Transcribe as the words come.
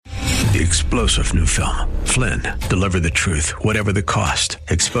The explosive new film, Flynn, deliver the truth, whatever the cost,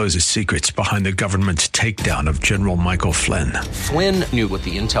 exposes secrets behind the government's takedown of General Michael Flynn. Flynn knew what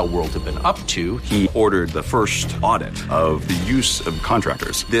the intel world had been up to. He ordered the first audit of the use of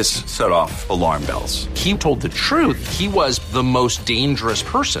contractors. This set off alarm bells. He told the truth. He was the most dangerous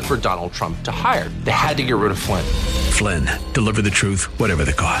person for Donald Trump to hire. They had to get rid of Flynn. Flynn, deliver the truth, whatever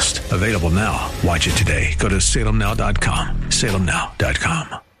the cost. Available now. Watch it today. Go to salemnow.com.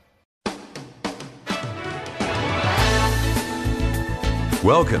 salemnow.com.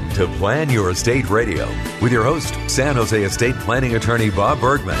 Welcome to Plan Your Estate Radio with your host, San Jose estate planning attorney Bob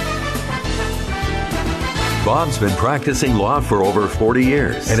Bergman. Bob's been practicing law for over 40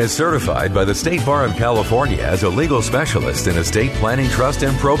 years and is certified by the State Bar of California as a legal specialist in estate planning, trust,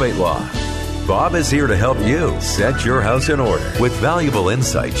 and probate law. Bob is here to help you set your house in order with valuable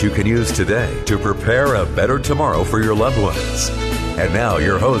insights you can use today to prepare a better tomorrow for your loved ones. And now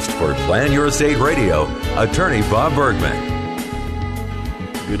your host for Plan Your Estate Radio, attorney Bob Bergman.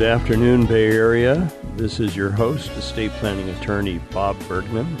 Good afternoon, Bay Area. This is your host, estate planning attorney Bob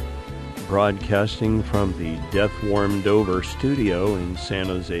Bergman, broadcasting from the Death Warmed Over studio in San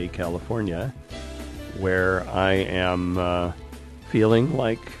Jose, California, where I am feeling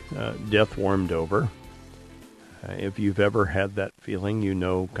like death warmed over. If you've ever had that feeling, you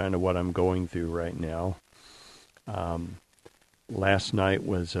know kind of what I'm going through right now. Last night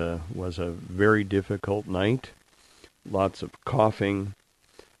was a very difficult night. Lots of coughing.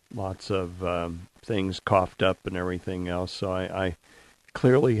 Lots of things coughed up and everything else. So I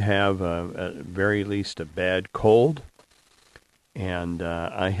clearly have, at very least, a bad cold. And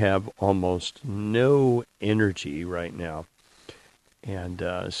I have almost no energy right now. And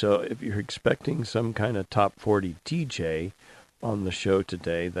so if you're expecting some kind of top 40 DJ on the show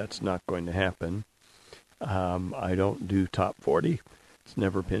today, that's not going to happen. I don't do top 40. It's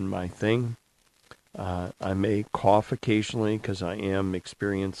never been my thing. I may cough occasionally because I am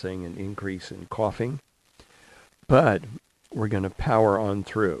experiencing an increase in coughing, but we're going to power on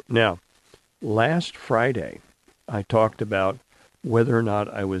through. Now, last Friday, I talked about whether or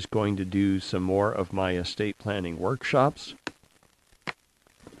not I was going to do some more of my estate planning workshops.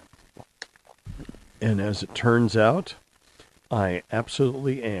 And as it turns out, I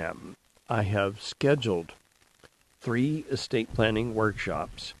absolutely am. I have scheduled 3 estate planning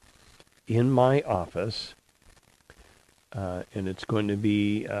workshops in my office, and it's going to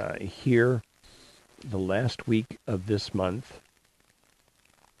be here the last week of this month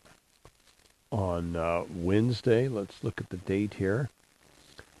on Wednesday. Let's look at the date here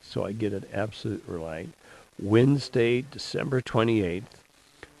so I get it absolutely right. Wednesday, December 28th,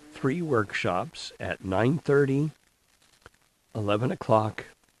 3 workshops at 9:30, 11 o'clock,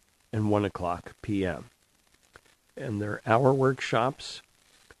 and 1 o'clock p.m. And they're hour workshops.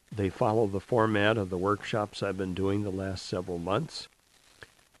 They follow the format of the workshops I've been doing the last several months,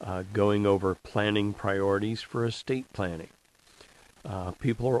 going over planning priorities for estate planning.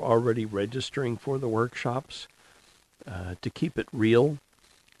 People are already registering for the workshops. To keep it real,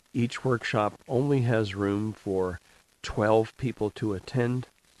 each workshop only has room for 12 people to attend.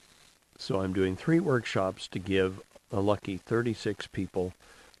 So I'm doing 3 workshops to give a lucky 36 people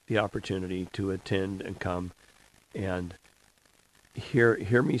the opportunity to attend and come and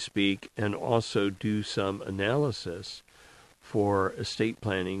hear me speak and also do some analysis for estate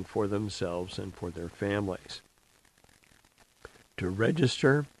planning for themselves and for their families. To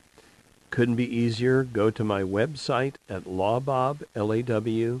register, couldn't be easier. Go to my website at lawbob.com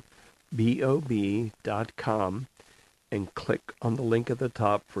and click on the link at the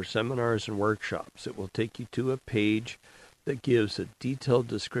top for seminars and workshops. It will take you to a page that gives a detailed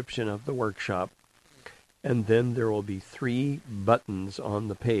description of the workshop. And then there will be 3 buttons on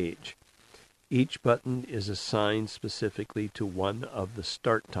the page. Each button is assigned specifically to one of the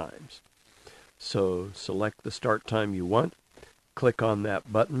start times. So select the start time you want, click on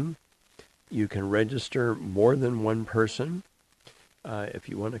that button. You can register more than one person. If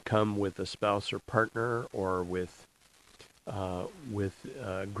you want to come with a spouse or partner or with a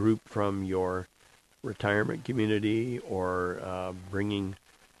group from your retirement community or bringing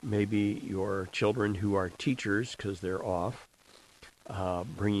maybe your children who are teachers because they're off,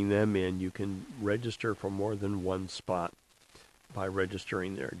 bringing them in, you can register for more than one spot by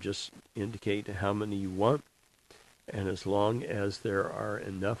registering there. Just indicate how many you want, and as long as there are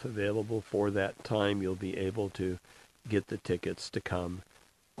enough available for that time, you'll be able to get the tickets to come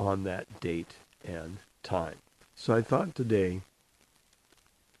on that date and time. So I thought today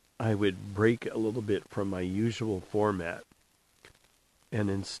I would break a little bit from my usual format and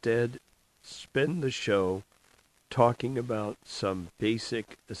instead spend the show talking about some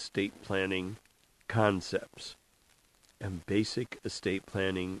basic estate planning concepts and basic estate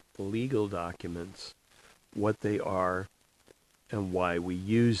planning legal documents, what they are and why we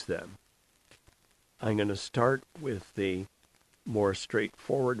use them. I'm going to start with the more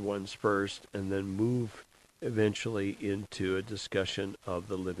straightforward ones first and then move eventually into a discussion of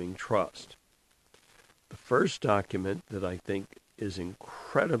the living trust. The first document that I think is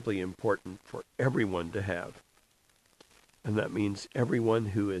incredibly important for everyone to have, and that means everyone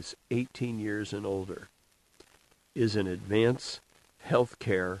who is 18 years and older, is an advance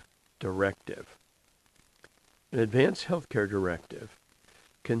healthcare directive. An advance healthcare directive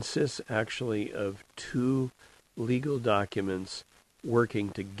consists actually of two legal documents working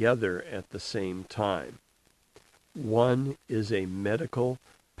together at the same time. One is a medical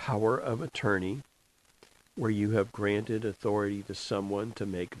power of attorney, where you have granted authority to someone to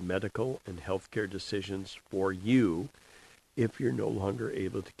make medical and healthcare decisions for you if you're no longer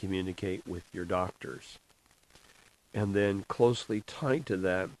able to communicate with your doctors. And then closely tied to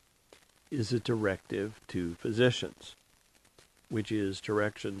that is a directive to physicians, which is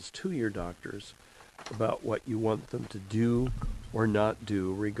directions to your doctors about what you want them to do or not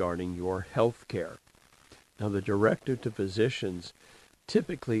do regarding your health care. Now, the directive to physicians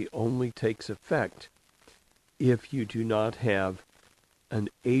typically only takes effect if you do not have an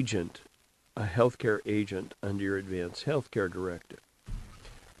agent, a healthcare agent under your advanced healthcare directive.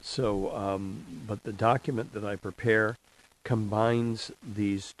 So, but the document that I prepare combines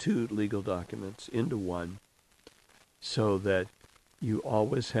these two legal documents into one so that you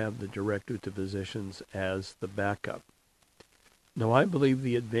always have the directive to physicians as the backup. Now, I believe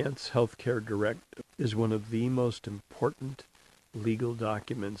the Advanced Healthcare Directive is one of the most important legal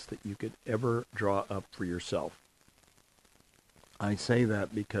documents that you could ever draw up for yourself. I say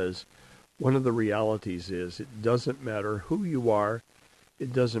that because one of the realities is it doesn't matter who you are.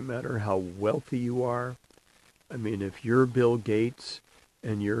 It doesn't matter how wealthy you are. I mean, if you're Bill Gates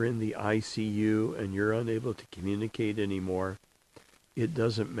and you're in the ICU and you're unable to communicate anymore, it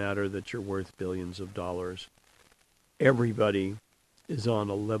doesn't matter that you're worth billions of dollars. Everybody is on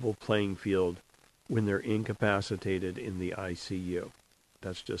a level playing field when they're incapacitated in the ICU.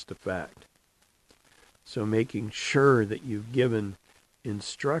 That's just a fact. So making sure that you've given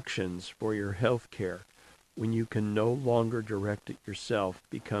instructions for your health care when you can no longer direct it yourself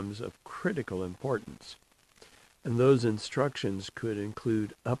becomes of critical importance. And those instructions could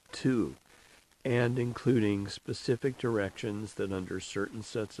include up to and including specific directions that under certain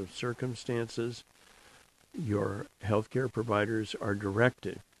sets of circumstances, your healthcare providers are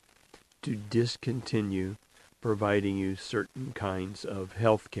directed to discontinue providing you certain kinds of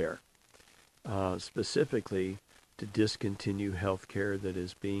health care, specifically to discontinue health care that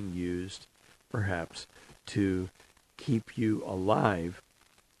is being used perhaps to keep you alive,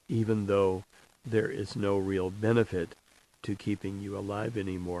 even though there is no real benefit to keeping you alive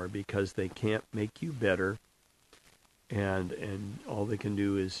anymore because they can't make you better, and all they can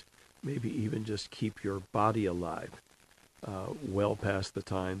do is maybe even just keep your body alive, well past the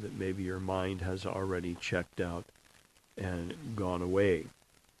time that maybe your mind has already checked out and gone away.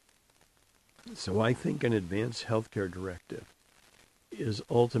 So I think an advanced healthcare directive is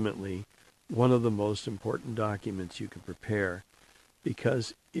ultimately one of the most important documents you can prepare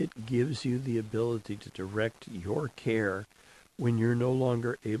because it gives you the ability to direct your care when you're no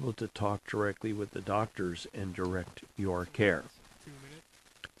longer able to talk directly with the doctors and direct your care.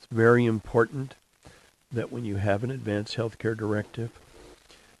 It's very important that when you have an advanced healthcare directive,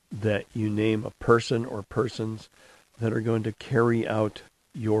 that you name a person or persons that are going to carry out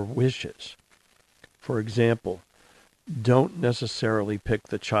your wishes. For example, don't necessarily pick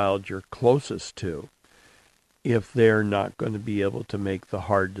the child you're closest to if they're not going to be able to make the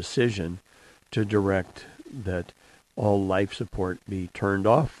hard decision to direct that all life support be turned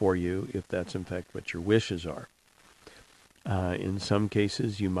off for you, if that's in fact what your wishes are. In some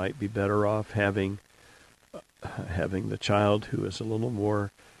cases, you might be better off having the child who is a little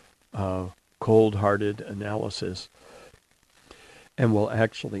more cold-hearted analysis and will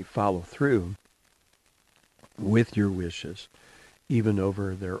actually follow through with your wishes, even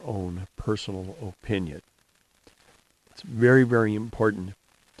over their own personal opinion. It's very, very important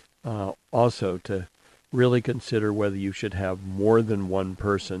also to really consider whether you should have more than one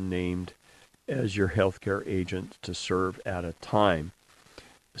person named as your healthcare agent to serve at a time,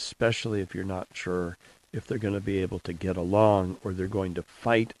 especially if you're not sure if they're going to be able to get along or they're going to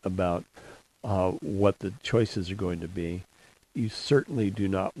fight about what the choices are going to be. You certainly do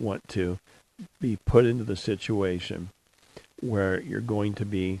not want to be put into the situation where you're going to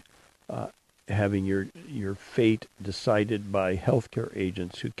be having your fate decided by healthcare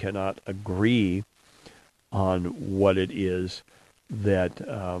agents who cannot agree on what it is that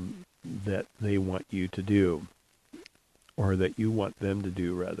that they want you to do, or that you want them to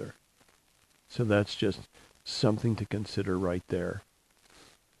do, rather. So that's just something to consider right there.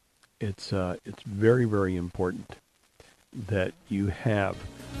 It's very, very important that you have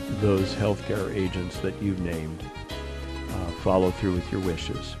those healthcare agents that you've named follow through with your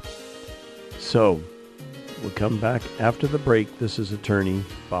wishes. So, we'll come back after the break. This is attorney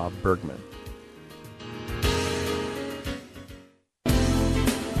Bob Bergman.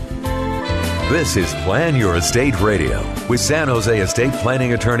 This is Plan Your Estate Radio with San Jose estate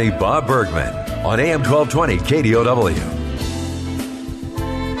planning attorney Bob Bergman on AM 1220 KDOW.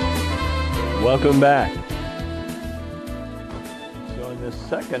 Welcome back. So in the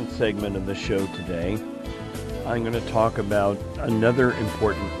second segment of the show today, I'm going to talk about another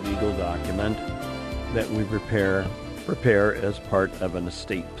important legal document that we prepare as part of an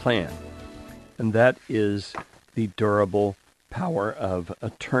estate plan, and that is the durable power of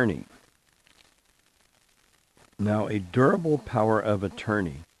attorney. Now, a durable power of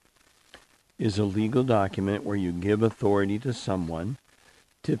attorney is a legal document where you give authority to someone,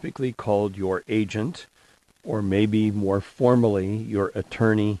 typically called your agent, or maybe more formally, your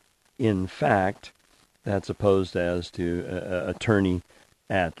attorney in fact. That's opposed as to attorney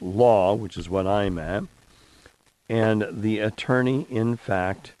at law, which is what I'm at. And the attorney in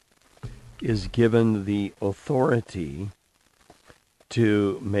fact is given the authority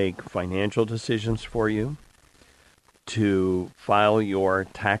to make financial decisions for you, to file your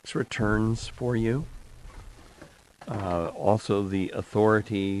tax returns for you, also the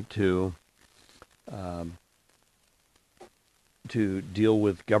authority to deal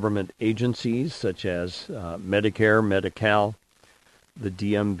with government agencies such as Medicare, Medi-Cal, the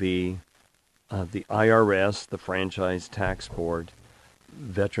DMV, the IRS, the Franchise Tax Board,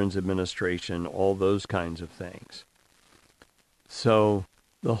 Veterans Administration, all those kinds of things. So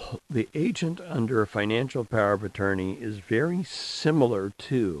the agent under a financial power of attorney is very similar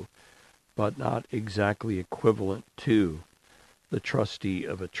to, but not exactly equivalent to, the trustee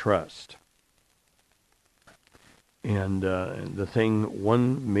of a trust. And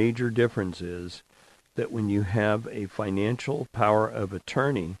one major difference is that when you have a financial power of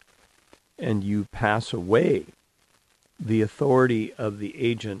attorney and you pass away, the authority of the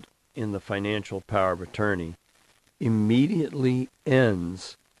agent in the financial power of attorney immediately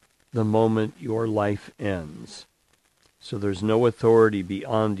ends the moment your life ends. So there's no authority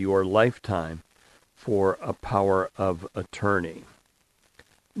beyond your lifetime for a power of attorney.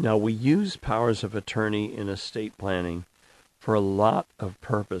 Now, we use powers of attorney in estate planning for a lot of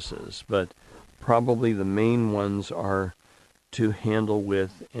purposes, but probably the main ones are to handle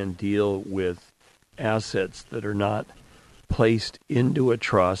with and deal with assets that are not placed into a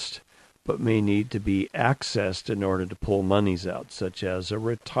trust but may need to be accessed in order to pull monies out, such as a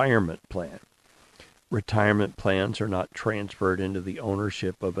retirement plan. Retirement plans are not transferred into the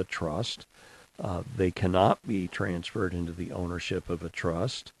ownership of a trust. They cannot be transferred into the ownership of a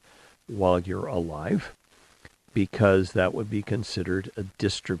trust while you're alive, because that would be considered a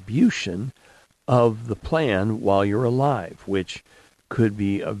distribution of the plan while you're alive, which could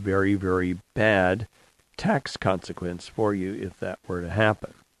be a very, very bad tax consequence for you if that were to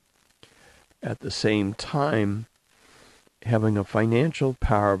happen. At the same time, having a financial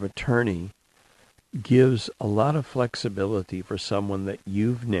power of attorney gives a lot of flexibility for someone that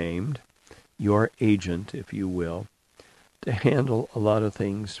you've named, your agent, if you will, to handle a lot of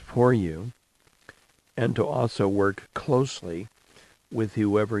things for you, and to also work closely with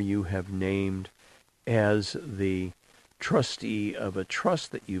whoever you have named as the trustee of a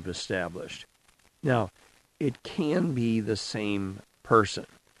trust that you've established. Now, it can be the same person.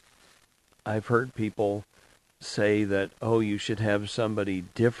 I've heard people say that, you should have somebody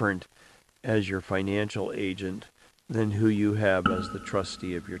different as your financial agent than who you have as the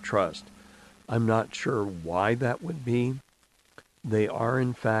trustee of your trust. I'm not sure why that would be. They are,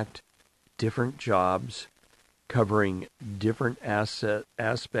 in fact, different jobs covering different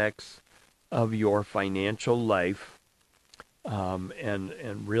aspects of your financial life,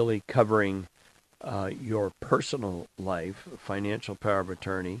 and really covering your personal life. Financial power of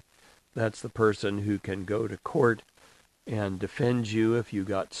attorney, that's the person who can go to court and defend you if you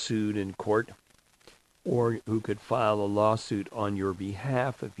got sued in court, or who could file a lawsuit on your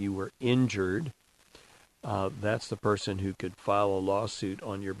behalf if you were injured. That's the person who could file a lawsuit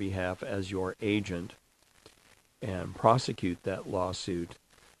on your behalf as your agent and prosecute that lawsuit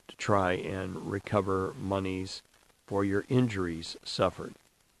to try and recover monies for your injuries suffered.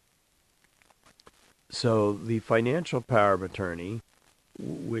 So the financial power of attorney,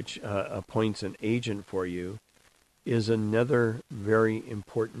 which appoints an agent for you, is another very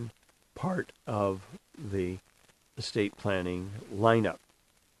important part of the estate planning lineup.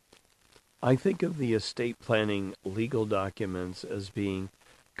 I think of the estate planning legal documents as being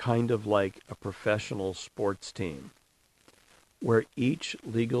kind of like a professional sports team, where each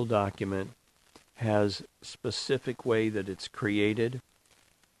legal document has specific way that it's created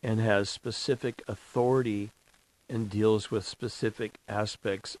and has specific authority and deals with specific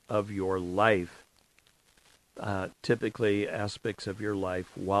aspects of your life, typically aspects of your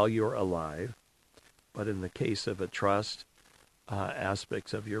life while you're alive, but in the case of a trust,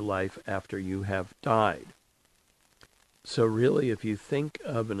 aspects of your life after you have died. So really, if you think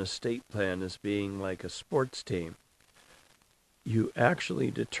of an estate plan as being like a sports team, you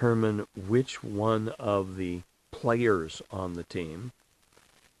actually determine which one of the players on the team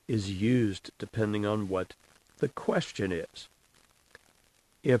is used depending on what the question is.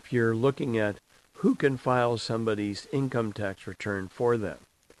 If you're looking at who can file somebody's income tax return for them,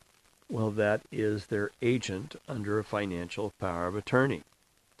 well, that is their agent under a financial power of attorney.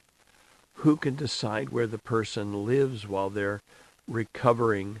 Who can decide where the person lives while they're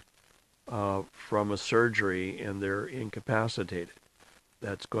recovering from a surgery and they're incapacitated?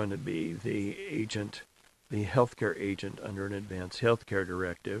 That's going to be the agent, the healthcare agent under an advanced healthcare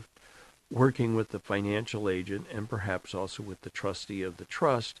directive, working with the financial agent and perhaps also with the trustee of the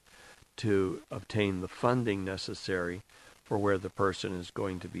trust to obtain the funding necessary for where the person is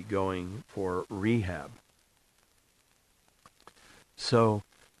going to be going for rehab. So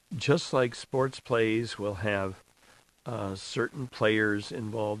just like sports plays will have certain players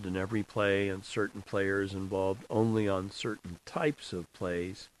involved in every play and certain players involved only on certain types of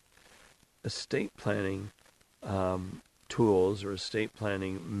plays, estate planning tools or estate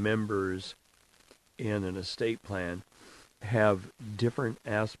planning members in an estate plan have different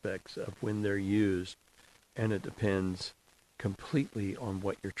aspects of when they're used, and it depends completely on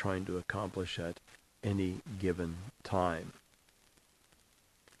what you're trying to accomplish at any given time.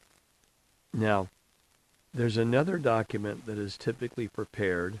 Now, there's another document that is typically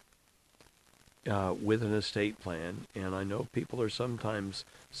prepared with an estate plan, and I know people are sometimes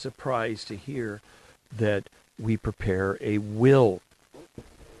surprised to hear that we prepare a will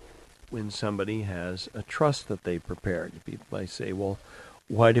when somebody has a trust that they prepared. People might say, well,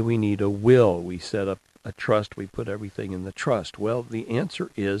 why do we need a will? We set up a trust, we put everything in the trust. Well, the answer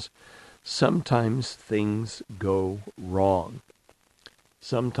is sometimes things go wrong.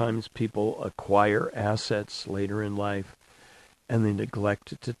 Sometimes people acquire assets later in life and they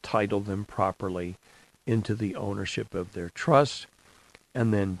neglect to title them properly into the ownership of their trust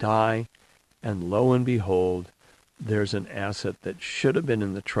and then die, and lo and behold, there's an asset that should have been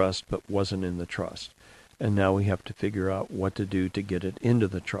in the trust but wasn't in the trust. And now we have to figure out what to do to get it into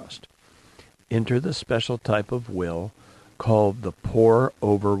the trust. Enter the special type of will called the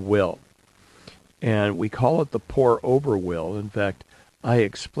pour-over will. And we call it the pour-over will. In fact, I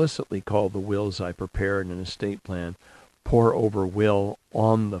explicitly call the wills I prepare in an estate plan pour-over will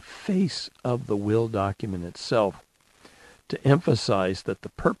on the face of the will document itself, to emphasize that the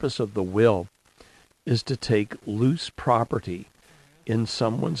purpose of the will is to take loose property in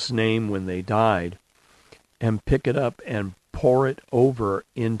someone's name when they died and pick it up and pour it over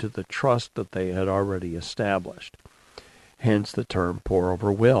into the trust that they had already established. Hence the term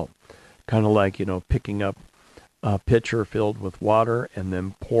pour-over will. Kind of like, picking up a pitcher filled with water and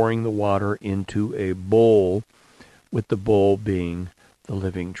then pouring the water into a bowl, with the bowl being the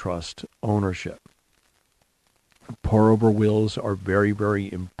living trust ownership. Pour-over wills are very,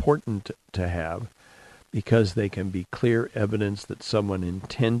 very important to have because they can be clear evidence that someone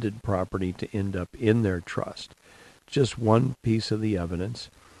intended property to end up in their trust. Just one piece of the evidence.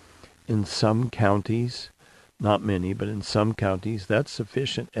 In some counties, not many, but in some counties, that's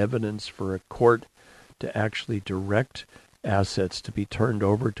sufficient evidence for a court to actually direct assets to be turned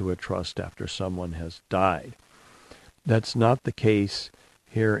over to a trust after someone has died. That's not the case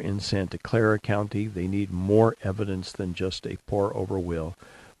here in Santa Clara County. They need more evidence than just a pour-over will,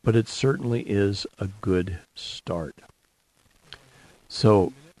 but it certainly is a good start.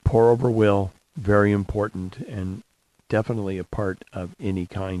 So, pour-over will, very important and definitely a part of any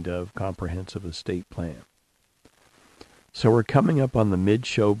kind of comprehensive estate plan. So we're coming up on the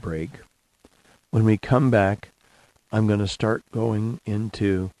mid-show break. When we come back, I'm going to start going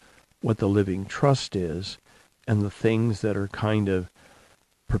into what the living trust is and the things that are kind of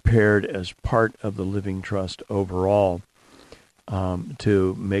prepared as part of the living trust overall,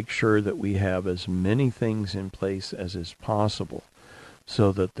 to make sure that we have as many things in place as is possible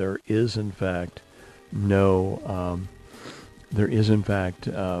so that there is, in fact, there is in fact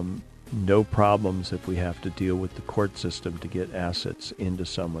no problems if we have to deal with the court system to get assets into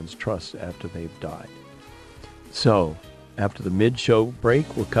someone's trust after they've died. So, after the mid-show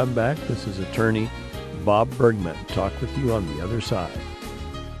break, we'll come back. This is attorney Bob Bergman. Talk with you on the other side.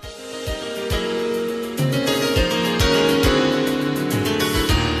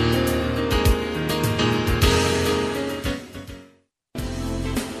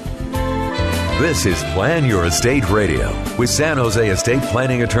 This is Plan Your Estate Radio with San Jose estate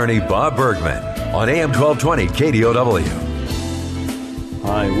planning attorney Bob Bergman on AM 1220 KDOW.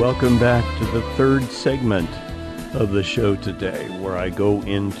 Hi, welcome back to the third segment of the show today, where I go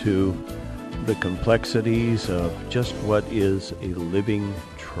into the complexities of just what is a living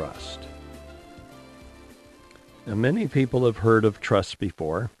trust. Now, many people have heard of trusts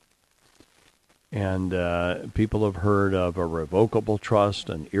before, and people have heard of a revocable trust,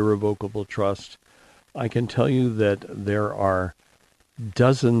 an irrevocable trust. I can tell you that there are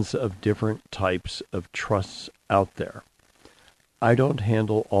dozens of different types of trusts out there. I don't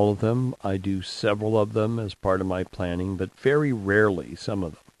handle all of them. I do several of them as part of my planning, but very rarely some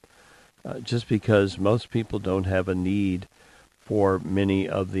of them, just because most people don't have a need for many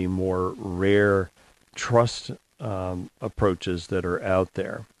of the more rare trust approaches that are out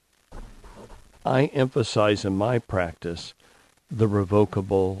there. I emphasize in my practice the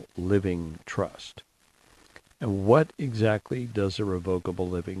revocable living trust. And what exactly does a revocable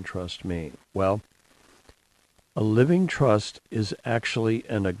living trust mean? Well, a living trust is actually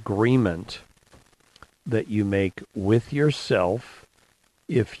an agreement that you make with yourself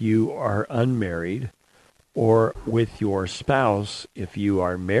if you are unmarried, or with your spouse if you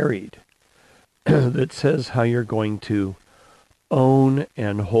are married, that says how you're going to own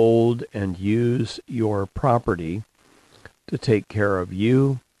and hold and use your property to take care of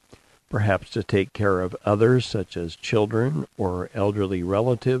you, perhaps to take care of others such as children or elderly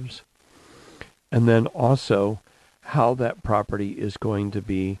relatives, and then also how that property is going to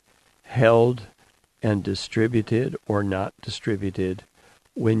be held and distributed or not distributed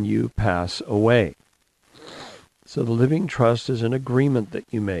when you pass away. So the living trust is an agreement that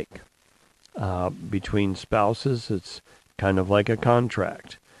you make between spouses. It's kind of like a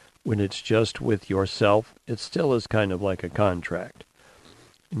contract. When it's just with yourself, it still is kind of like a contract.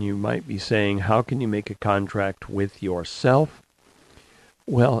 And you might be saying, how can you make a contract with yourself?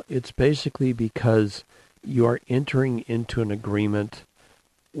 Well, it's basically because you're entering into an agreement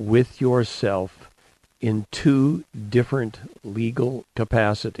with yourself in two different legal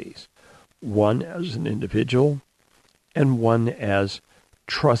capacities. One as an individual and one as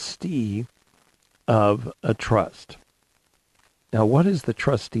trustee of a trust. Now, what is the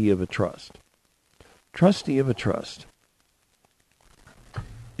trustee of a trust? Trustee of a trust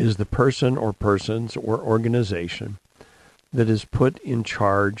is the person or persons or organization that is put in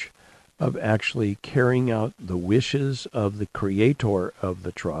charge of actually carrying out the wishes of the creator of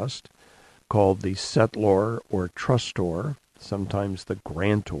the trust, called the settlor or trustor, sometimes the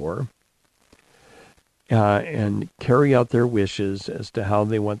grantor, and carry out their wishes as to how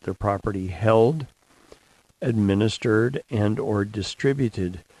they want their property held, administered, and or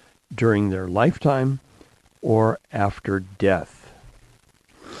distributed during their lifetime or after death.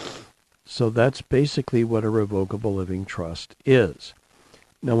 So that's basically what a revocable living trust is.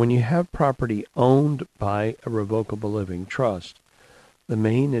 Now, when you have property owned by a revocable living trust, the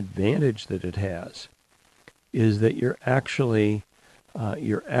main advantage that it has is that you're actually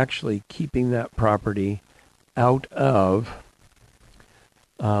keeping that property out of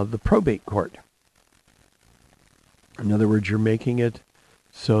the probate court. In other words, you're making it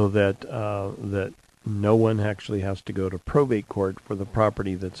so that that no one actually has to go to probate court for the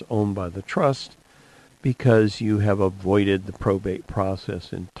property that's owned by the trust, because you have avoided the probate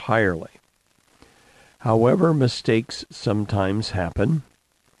process entirely. However, mistakes sometimes happen,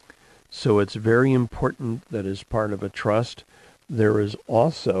 so it's very important that as part of a trust, there is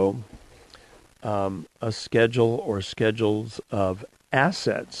also a schedule or schedules of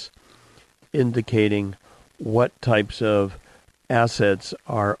assets indicating what types of assets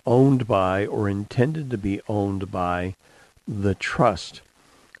are owned by or intended to be owned by the trust.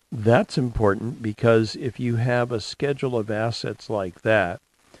 That's important because if you have a schedule of assets like that,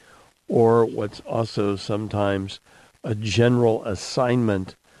 or what's also sometimes a general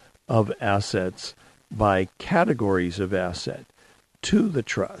assignment of assets by categories of asset to the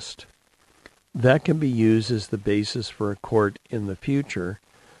trust, that can be used as the basis for a court in the future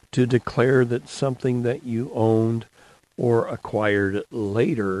to declare that something that you owned or acquired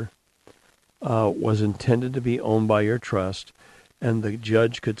later was intended to be owned by your trust, and the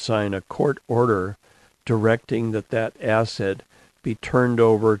judge could sign a court order directing that that asset be turned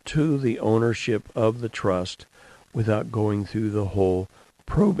over to the ownership of the trust without going through the whole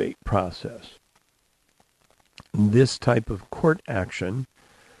probate process. This type of court action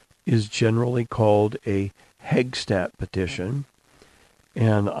is generally called a Hegstat petition,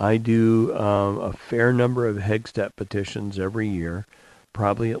 and I do a fair number of Hegstat petitions every year,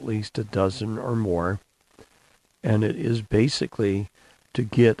 probably at least a dozen or more, and it is basically to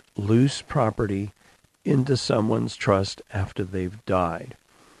get loose property into someone's trust after they've died.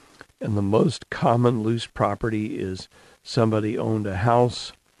 And the most common loose property is somebody owned a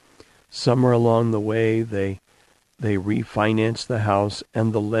house. Somewhere along the way, they refinanced the house,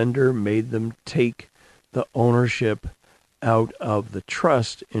 and the lender made them take the ownership out of the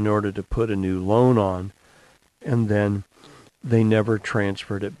trust in order to put a new loan on, and then they never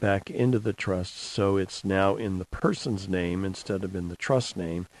transferred it back into the trust, so it's now in the person's name instead of in the trust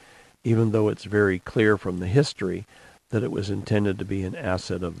name, even though it's very clear from the history that it was intended to be an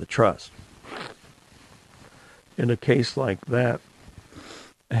asset of the trust. In a case like that,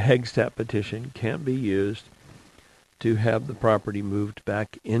 a Hegstat petition can be used to have the property moved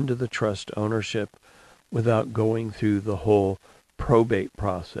back into the trust ownership without going through the whole probate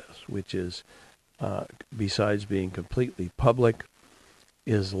process, which is, besides being completely public,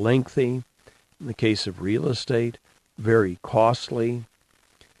 is lengthy. In the case of real estate, very costly,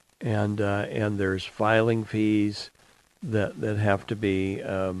 and there's filing fees that have to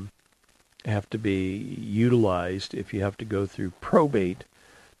be utilized if you have to go through probate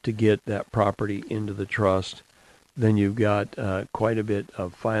to get that property into the trust. Then you've got quite a bit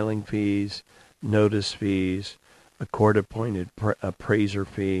of filing fees, notice fees, a court-appointed appraiser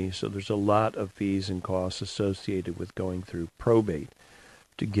fee. So there's a lot of fees and costs associated with going through probate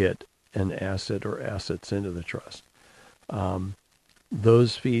to get an asset or assets into the trust.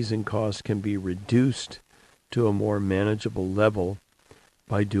 Those fees and costs can be reduced to a more manageable level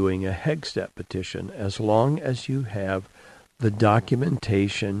by doing a Hegstat petition, as long as you have the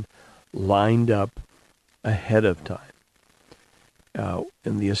documentation lined up ahead of time.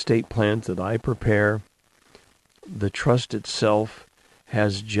 In the estate plans that I prepare, the trust itself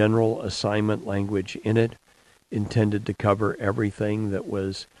has general assignment language in it, intended to cover everything that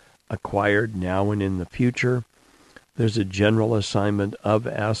was acquired now and in the future. There's a general assignment of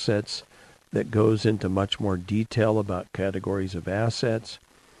assets that goes into much more detail about categories of assets,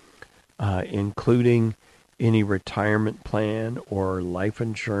 including any retirement plan or life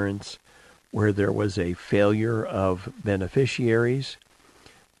insurance where there was a failure of beneficiaries.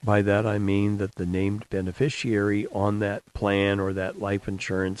 By that I mean that the named beneficiary on that plan or that life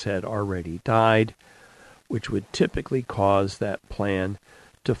insurance had already died, which would typically cause that plan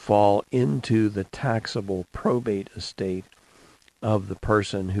to fall into the taxable probate estate of the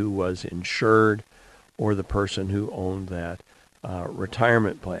person who was insured or the person who owned that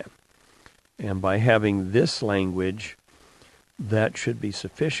retirement plan. And by having this language, that should be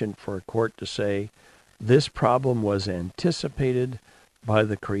sufficient for a court to say, this problem was anticipated by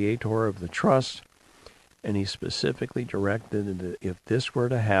the creator of the trust, and he specifically directed that if this were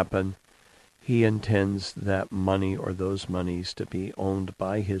to happen, he intends that money or those monies to be owned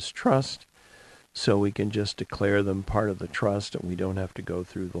by his trust, so we can just declare them part of the trust and we don't have to go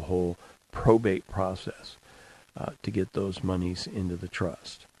through the whole probate process to get those monies into the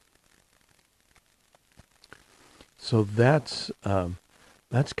trust. So that's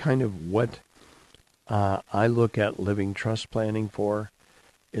kind of what I look at living trust planning for.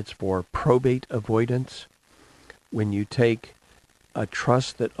 It's for probate avoidance. When you take a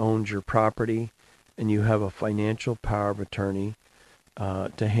trust that owns your property and you have a financial power of attorney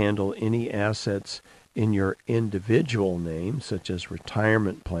to handle any assets in your individual name, such as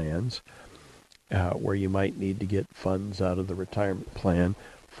retirement plans, where you might need to get funds out of the retirement plan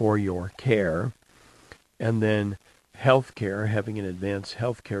for your care, and then health care, having an advanced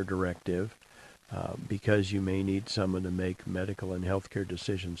health care directive, because you may need someone to make medical and health care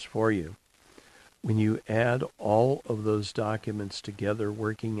decisions for you. When you add all of those documents together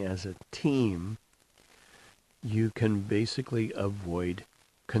working as a team, you can basically avoid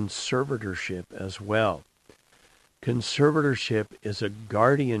conservatorship as well. Conservatorship is a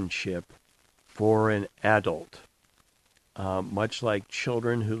guardianship for an adult. Much like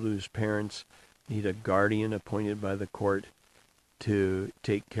children who lose parents need a guardian appointed by the court to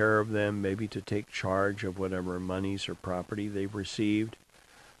take care of them, maybe to take charge of whatever monies or property they've received.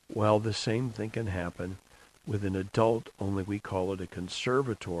 Well, the same thing can happen with an adult, only we call it a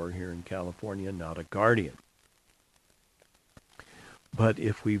conservator here in California, not a guardian. But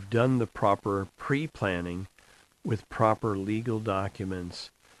if we've done the proper pre-planning with proper legal documents,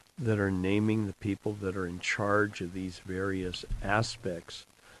 that are naming the people that are in charge of these various aspects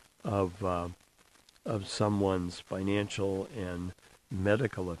of someone's financial and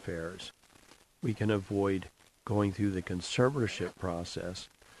medical affairs. We can avoid going through the conservatorship process,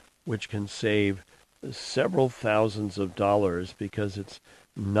 which can save several thousands of dollars because it's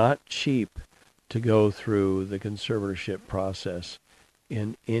not cheap to go through the conservatorship process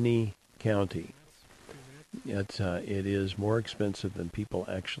in any county. It is more expensive than people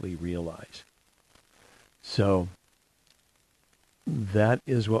actually realize. So that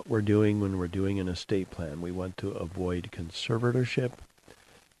is what we're doing when we're doing an estate plan. We want to avoid conservatorship,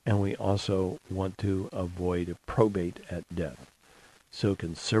 and we also want to avoid probate at death. So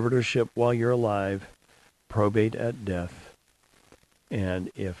conservatorship while you're alive, probate at death, and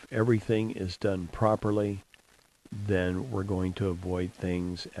if everything is done properly, then we're going to avoid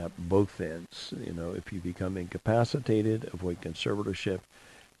things at both ends. You know, if you become incapacitated, avoid conservatorship,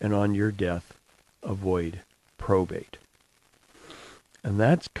 and on your death, avoid probate. And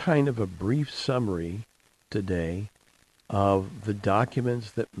that's kind of a brief summary today of the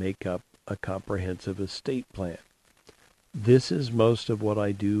documents that make up a comprehensive estate plan. This is most of what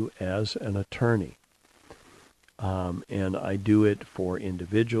I do as an attorney. And I do it for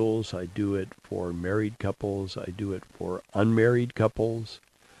individuals, I do it for married couples, I do it for unmarried couples,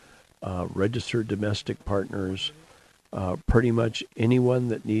 registered domestic partners, pretty much anyone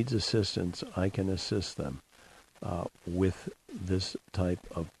that needs assistance, I can assist them with this type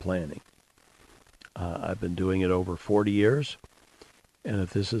of planning. I've been doing it over 40 years, and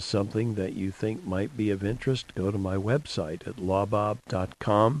if this is something that you think might be of interest, go to my website at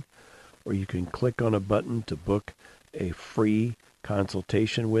lawbob.com, or you can click on a button to book a free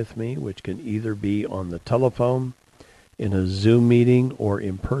consultation with me, which can either be on the telephone, in a Zoom meeting, or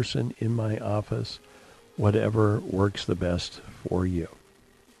in person in my office, whatever works the best for you.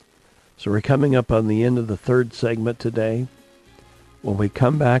 So we're coming up on the end of the third segment today. When we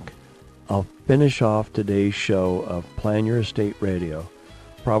come back, I'll finish off today's show of Plan Your Estate Radio,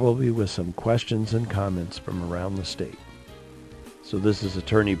 probably with some questions and comments from around the state. So this is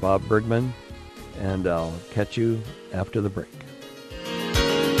Attorney Bob Bergman, and I'll catch you after the break.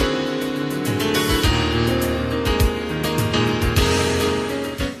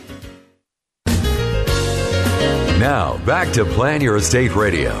 Now, back to Plan Your Estate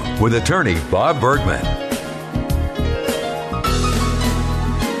Radio with Attorney Bob Bergman.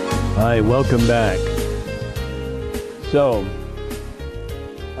 Hi, welcome back. So,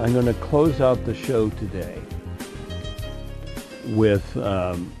 I'm going to close out the show today with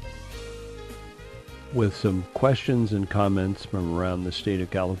some questions and comments from around the state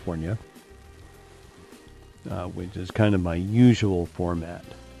of California, which is kind of my usual format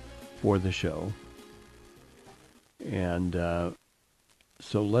for the show. And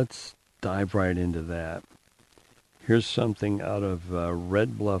so let's dive right into that. Here's something out of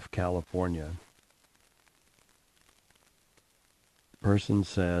Red Bluff, California. The person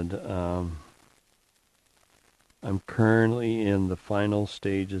said, I'm currently in the final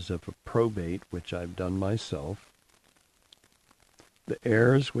stages of a probate, which I've done myself. The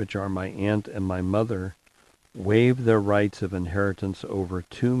heirs, which are my aunt and my mother, waive their rights of inheritance over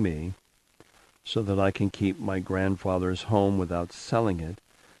to me so that I can keep my grandfather's home without selling it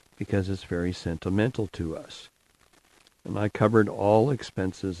because it's very sentimental to us. And I covered all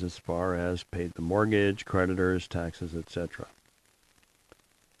expenses as far as paid the mortgage, creditors, taxes, etc.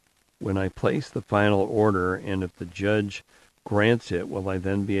 When I place the final order, and if the judge grants it, will I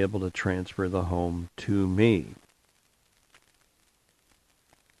then be able to transfer the home to me?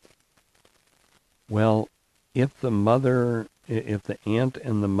 Well, if the aunt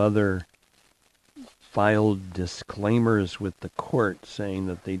and the mother filed disclaimers with the court saying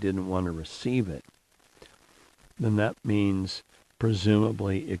that they didn't want to receive it, then that means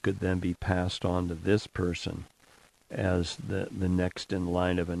presumably it could then be passed on to this person as the next in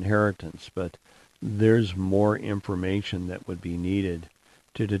line of inheritance. But there's more information that would be needed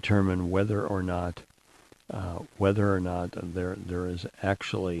to determine whether or not there is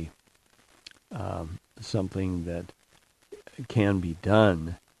actually something that can be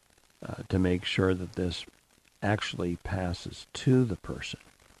done to make sure that this actually passes to the person.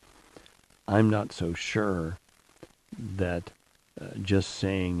 I'm not so sure that just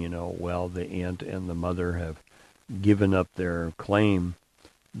saying, well, the aunt and the mother have given up their claim,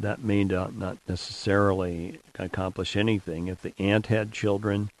 that may not necessarily accomplish anything. If the aunt had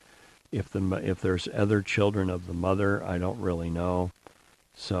children, if there's other children of the mother, I don't really know.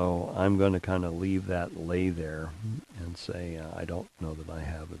 So I'm going to kind of leave that lay there and say I don't know that I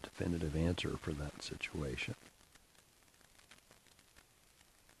have a definitive answer for that situation.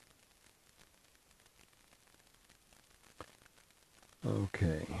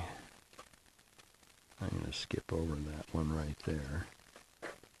 Okay. I'm going to skip over that one right there.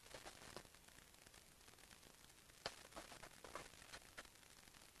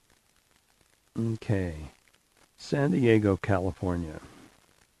 Okay. San Diego, California.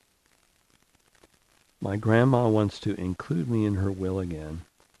 My grandma wants to include me in her will again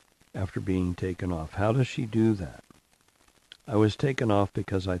after being taken off. How does she do that? I was taken off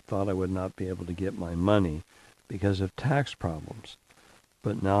because I thought I would not be able to get my money because of tax problems.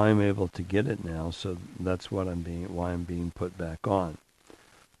 But now I'm able to get it now, so that's why I'm being put back on.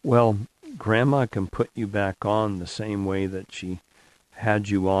 Well, Grandma can put you back on the same way that she had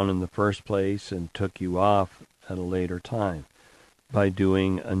you on in the first place and took you off at a later time, by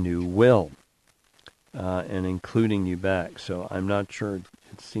doing a new will and including you back. So I'm not sure.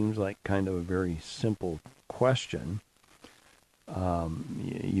 It seems like kind of a very simple question.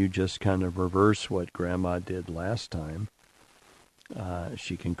 You just kind of reverse what Grandma did last time.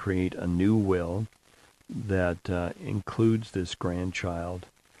 She can create a new will that includes this grandchild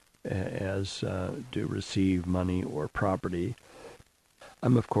as to receive money or property.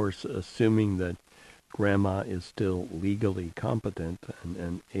 I'm, of course, assuming that Grandma is still legally competent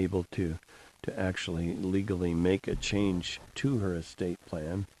and able to actually legally make a change to her estate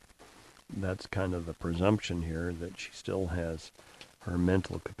plan. That's kind of the presumption here, that she still has her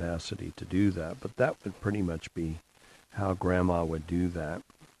mental capacity to do that. But that would pretty much be how Grandma would do that.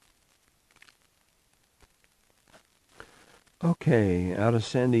 Okay, out of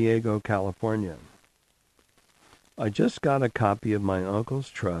San Diego, California. I just got a copy of my uncle's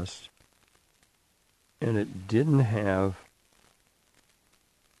trust, and it didn't have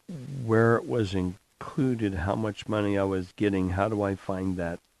where it was included how much money I was getting. How do I find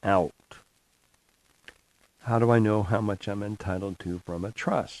that out? How do I know how much I'm entitled to from a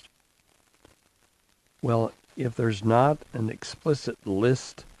trust? Well, if there's not an explicit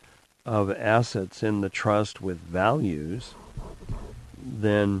list of assets in the trust with values,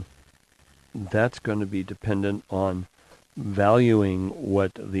 then that's going to be dependent on valuing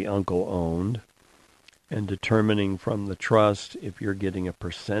what the uncle owned and determining from the trust if you're getting a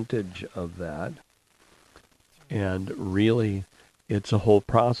percentage of that. And really, it's a whole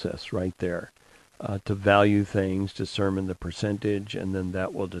process right there to value things, determine the percentage, and then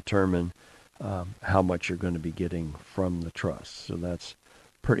that will determine how much you're going to be getting from the trust. So that's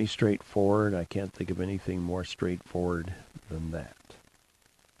pretty straightforward. I can't think of anything more straightforward than that.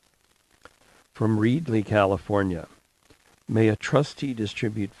 From Reedley, California. May a trustee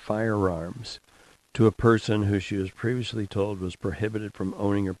distribute firearms to a person who she was previously told was prohibited from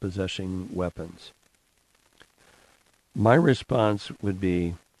owning or possessing weapons? My response would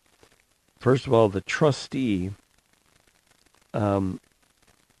be, first of all, the trustee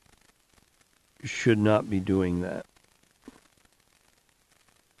should not be doing that.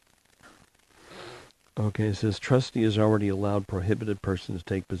 Okay, it says, trustee has already allowed prohibited persons to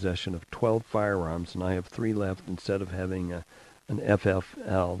take possession of 12 firearms, and I have 3 left instead of having an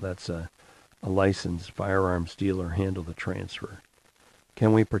FFL, that's a licensed firearms dealer, handle the transfer.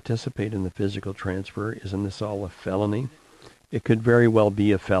 Can we participate in the physical transfer? Isn't this all a felony? It could very well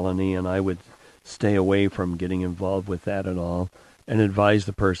be a felony, and I would stay away from getting involved with that at all and advise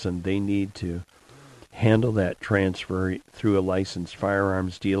the person they need to handle that transfer through a licensed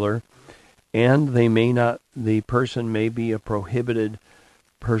firearms dealer. And the person may be a prohibited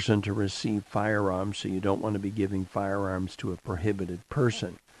person to receive firearms, so you don't want to be giving firearms to a prohibited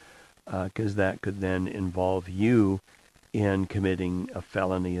person, because that could then involve you in committing a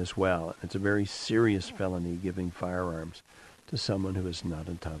felony as well. It's a very serious felony, giving firearms to someone who is not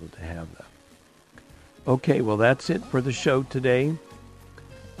entitled to have them. Okay, well, that's it for the show today.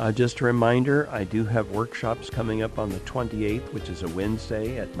 Just a reminder, I do have workshops coming up on the 28th, which is a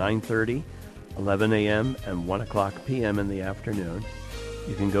Wednesday at 9:30, 11 a.m., and 1 o'clock p.m. in the afternoon.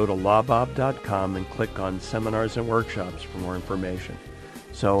 You can go to lawbob.com and click on Seminars and Workshops for more information.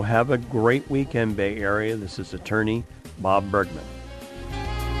 So have a great weekend, Bay Area. This is attorney Bob Bergman.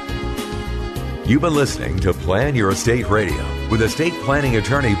 You've been listening to Plan Your Estate Radio with estate planning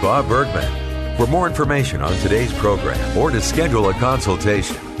attorney Bob Bergman. For more information on today's program or to schedule a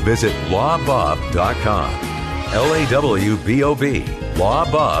consultation, visit lawbob.com, LAWBOB,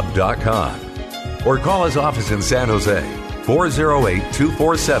 lawbob.com, or call his office in San Jose,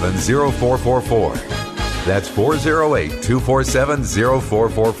 408-247-0444. That's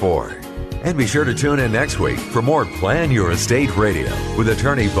 408-247-0444. And be sure to tune in next week for more Plan Your Estate Radio with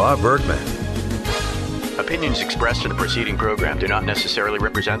attorney Bob Bergman. Opinions expressed in the preceding program do not necessarily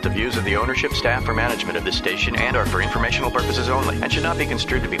represent the views of the ownership, staff, or management of this station and are for informational purposes only and should not be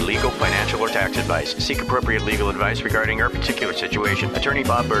construed to be legal, financial, or tax advice. Seek appropriate legal advice regarding your particular situation. Attorney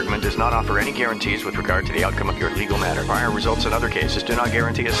Bob Bergman does not offer any guarantees with regard to the outcome of your legal matter. Prior results in other cases do not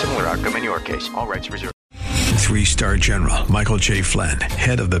guarantee a similar outcome in your case. All rights reserved. 3-star General Michael J. Flynn,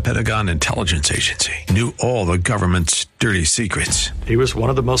 head of the Pentagon Intelligence Agency, knew all the government's dirty secrets. He was one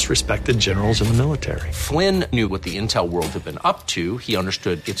of the most respected generals in the military. Flynn knew what the intel world had been up to. He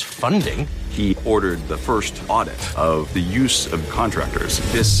understood its funding. He ordered the first audit of the use of contractors.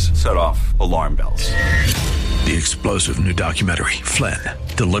 This set off alarm bells. The explosive new documentary, Flynn,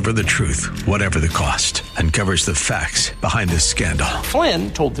 Deliver the Truth, Whatever the Cost, uncovers the facts behind this scandal.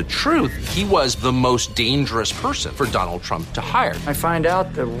 Flynn told the truth. He was the most dangerous person for Donald Trump to hire. I find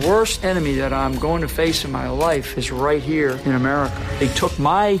out the worst enemy that I'm going to face in my life is right here in America. They took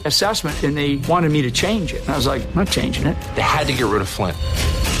my assessment and they wanted me to change it. And I was like, I'm not changing it. They had to get rid of Flynn.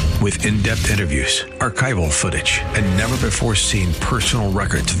 With in-depth interviews, archival footage, and never-before-seen personal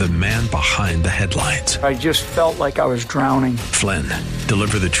records of the man behind the headlines. I just felt like I was drowning. Flynn,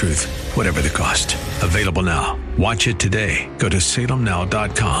 Deliver the Truth, Whatever the Cost. Available now. Watch it today. Go to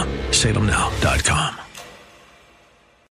salemnow.com. salemnow.com.